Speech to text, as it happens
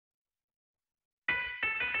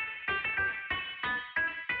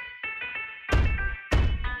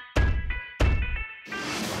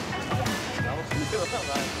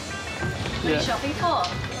What are you shopping for?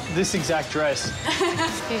 This exact dress.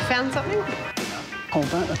 You found something? Hold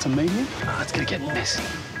that, that's a medium. Oh, it's gonna get messy.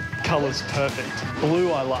 Colour's perfect.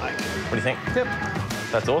 Blue I like. What do you think? Yep.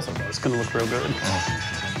 That's awesome. It's gonna look real good.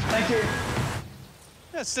 Thank you.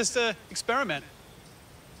 Yeah, it's just an experiment.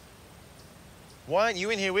 Why aren't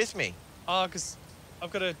you in here with me? Oh, because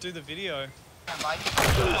I've got to do the video. That's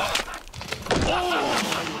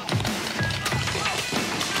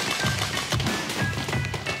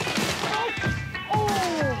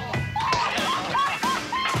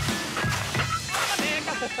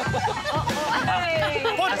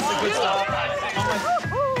the good stuff.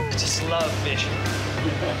 I just love fish.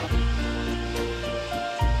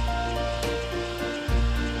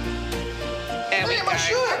 There we go.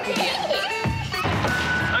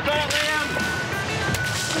 I got it, Liam.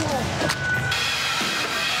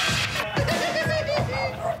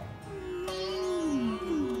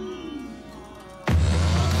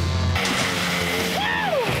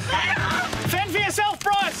 Fend for yourself,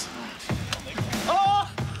 Bryce. Oh,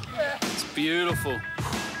 it's beautiful.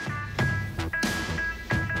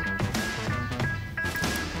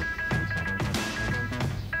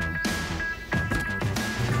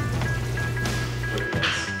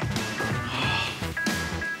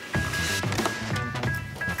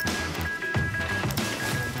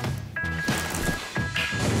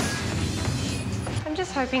 I'm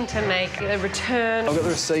just hoping to make a return. I've got the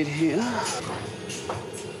receipt here.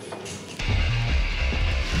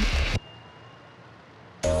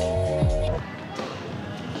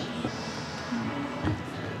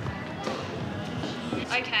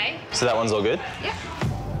 Okay. So that one's all good? Yep.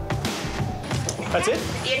 That's it?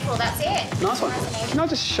 Beautiful, that's it. Nice one. Can I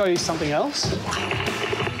just show you something else?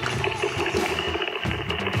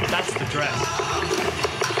 That's the dress.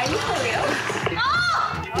 Are you for real?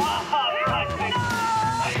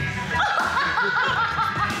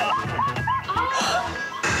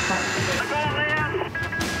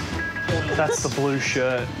 That's the blue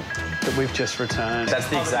shirt that we've just returned. That's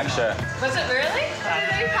the exact shirt. Was it really? Did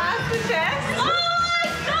they pass the test? Oh my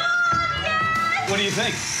God, yes! What do you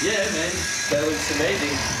think? Yeah, man. That looks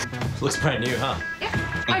amazing. Looks brand new, huh?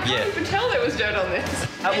 I can't even tell there was dirt on this.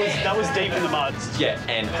 That was deep in the mud. Yeah,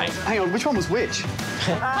 and paint. Hang on, which one was which?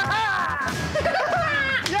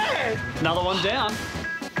 Yeah! Another one down.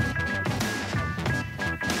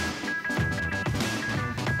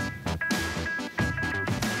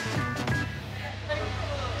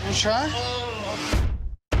 Want to try?